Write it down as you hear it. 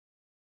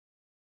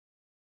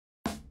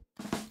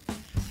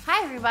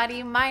Hi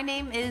everybody, my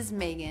name is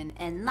Megan.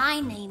 And my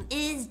name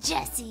is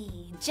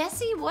Jessie.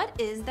 Jessie, what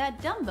is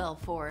that dumbbell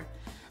for?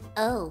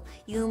 Oh,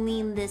 you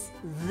mean this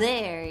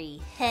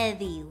very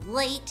heavy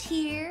weight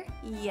here?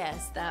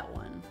 Yes, that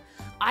one.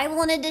 I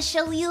wanted to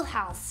show you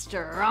how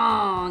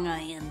strong I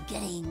am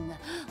getting.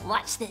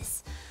 Watch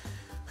this.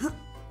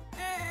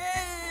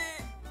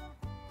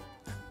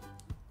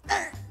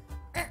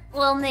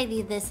 Well,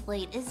 maybe this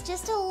weight is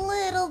just a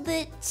little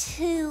bit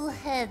too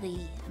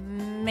heavy.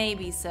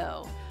 Maybe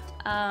so.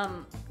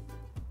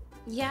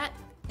 Yeah,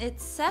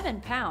 it's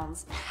 7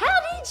 pounds. How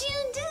did you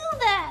do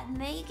that,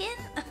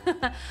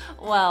 Megan?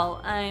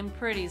 Well, I'm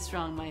pretty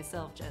strong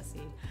myself,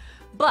 Jessie.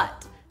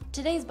 But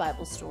today's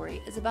Bible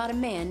story is about a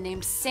man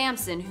named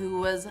Samson who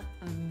was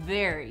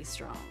very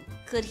strong.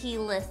 Could he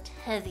lift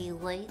heavy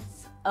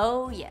weights?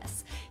 Oh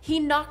yes, he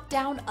knocked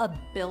down a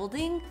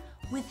building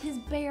with his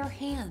bare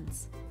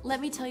hands.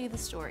 Let me tell you the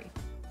story.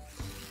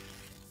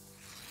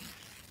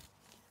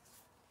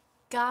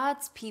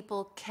 God's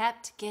people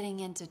kept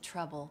getting into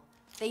trouble.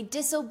 They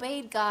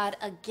disobeyed God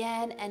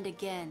again and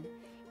again.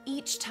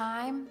 Each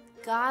time,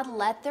 God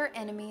let their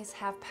enemies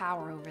have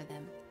power over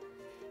them.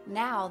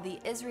 Now the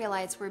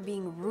Israelites were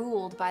being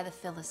ruled by the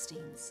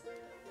Philistines.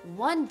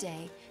 One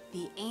day,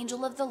 the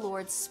angel of the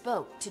Lord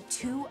spoke to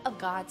two of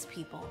God's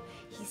people.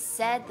 He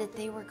said that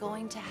they were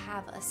going to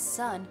have a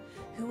son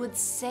who would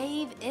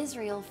save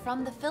Israel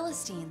from the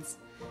Philistines.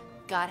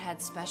 God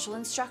had special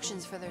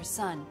instructions for their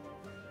son.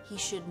 He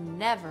should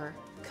never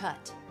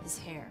cut his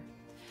hair.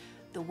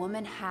 The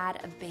woman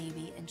had a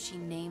baby and she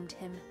named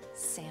him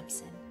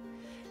Samson.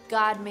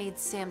 God made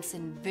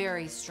Samson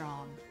very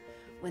strong.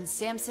 When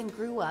Samson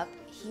grew up,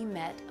 he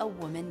met a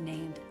woman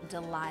named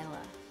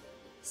Delilah.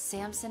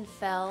 Samson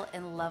fell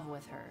in love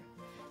with her.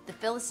 The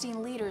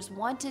Philistine leaders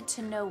wanted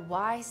to know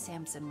why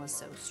Samson was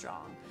so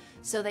strong,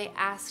 so they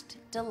asked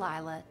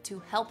Delilah to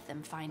help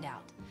them find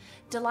out.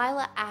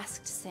 Delilah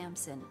asked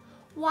Samson,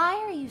 "Why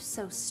are you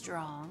so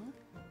strong?"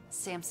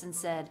 Samson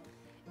said,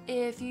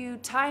 "If you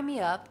tie me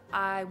up,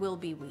 I will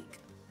be weak."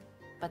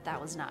 But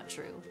that was not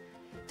true.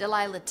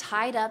 Delilah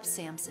tied up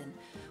Samson.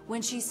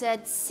 When she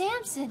said,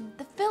 "Samson,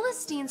 the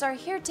Philistines are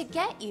here to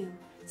get you,"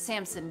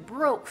 Samson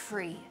broke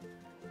free.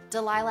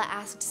 Delilah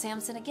asked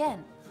Samson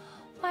again,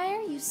 "Why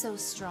are you so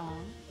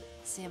strong?"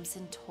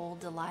 Samson told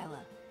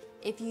Delilah,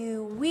 "If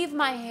you weave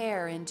my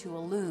hair into a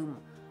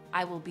loom,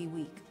 I will be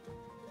weak."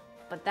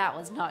 But that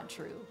was not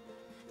true.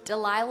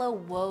 Delilah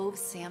wove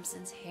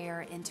Samson's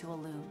hair into a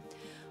loom.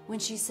 When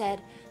she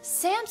said,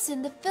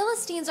 "Samson, the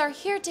Philistines are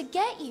here to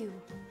get you,"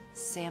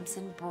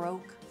 Samson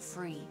broke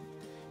free.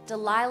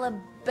 Delilah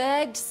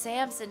begged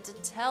Samson to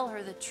tell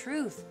her the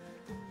truth,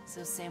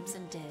 so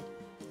Samson did.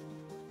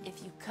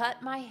 "If you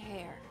cut my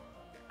hair,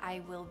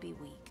 I will be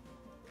weak."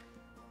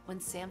 When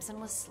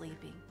Samson was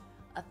sleeping,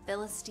 a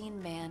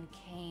Philistine man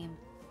came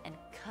and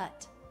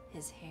cut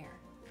his hair.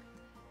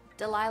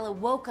 Delilah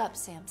woke up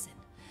Samson.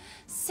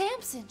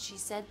 "Samson," she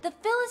said, "the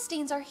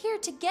Philistines are here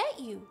to get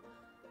you."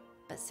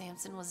 But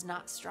Samson was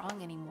not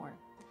strong anymore.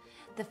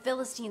 The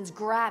Philistines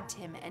grabbed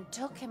him and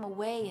took him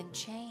away in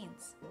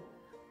chains.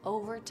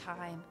 Over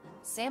time,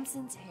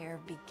 Samson's hair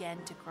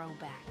began to grow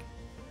back.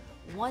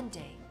 One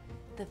day,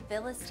 the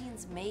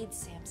Philistines made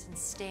Samson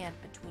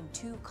stand between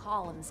two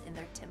columns in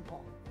their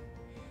temple.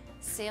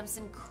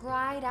 Samson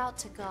cried out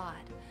to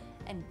God,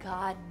 and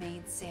God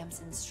made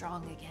Samson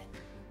strong again.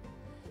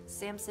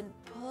 Samson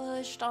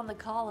pushed on the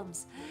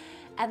columns,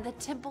 and the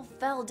temple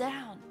fell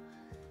down.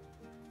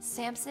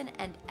 Samson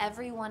and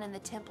everyone in the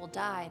temple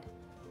died,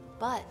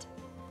 but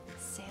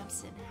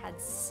Samson had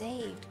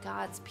saved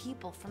God's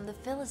people from the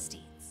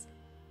Philistines.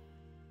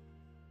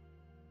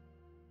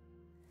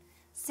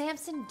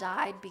 Samson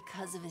died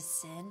because of his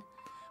sin,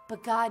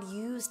 but God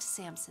used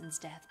Samson's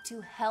death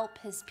to help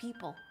his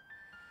people.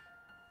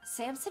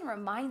 Samson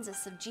reminds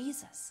us of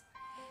Jesus.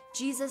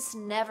 Jesus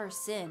never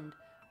sinned,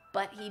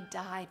 but he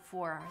died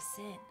for our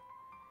sin.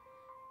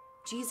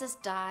 Jesus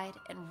died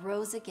and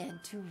rose again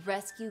to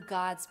rescue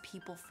God's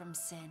people from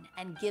sin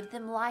and give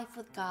them life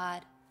with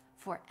God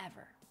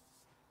forever.